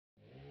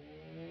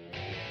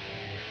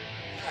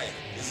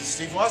This is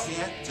Steve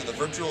Wozniak to the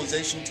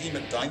virtualization team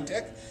at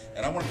Dyntech,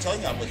 and I want to tell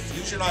you I'm with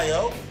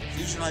Fusion.io.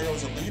 Fusion.io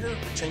is a leader.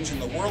 We're changing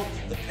the world.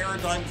 The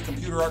paradigm of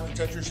computer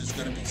architectures is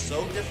going to be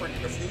so different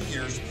in a few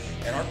years,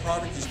 and our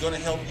product is going to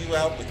help you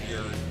out with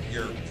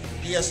your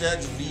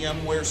ESX,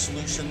 VMware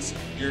solutions.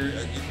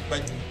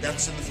 But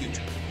that's in the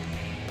future.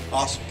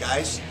 Awesome,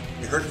 guys.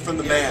 You heard it from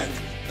the man.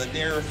 The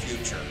near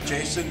future.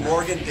 Jason,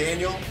 Morgan,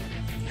 Daniel,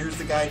 here's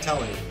the guy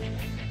telling you.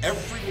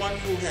 Everyone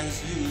who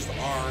has used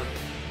our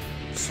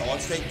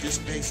solid-state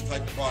disk-based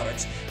type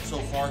products so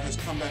far has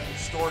come back with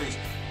stories,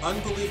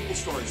 unbelievable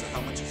stories of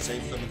how much it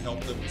saved them and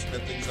helped them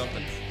sped things up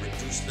and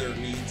reduce their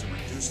needs and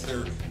reduce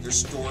their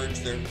storage,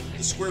 the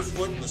square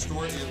foot and the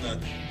storage in the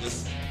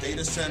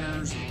data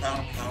centers, the amount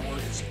of power.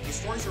 The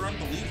stories are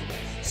unbelievable.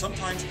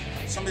 Sometimes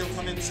somebody will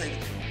come in and say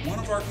one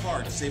of our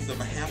cards saved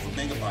them a half a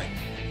megabyte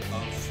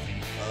of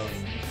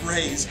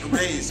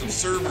arrays of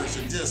servers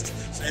and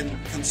disks and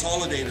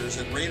consolidators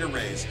and RAID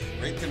arrays,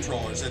 RAID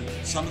controllers, and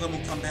some of them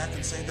will come back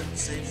and say that it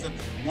saves them,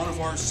 one of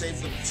ours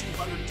saved them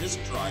 200 disk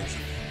drives,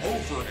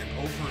 over and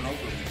over and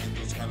over we get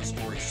those kind of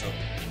stories. So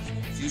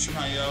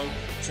Fusion.io,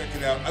 check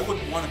it out. I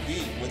wouldn't want to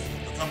be with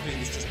a company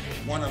that's just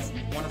one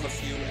of a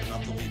few and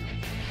not the leader.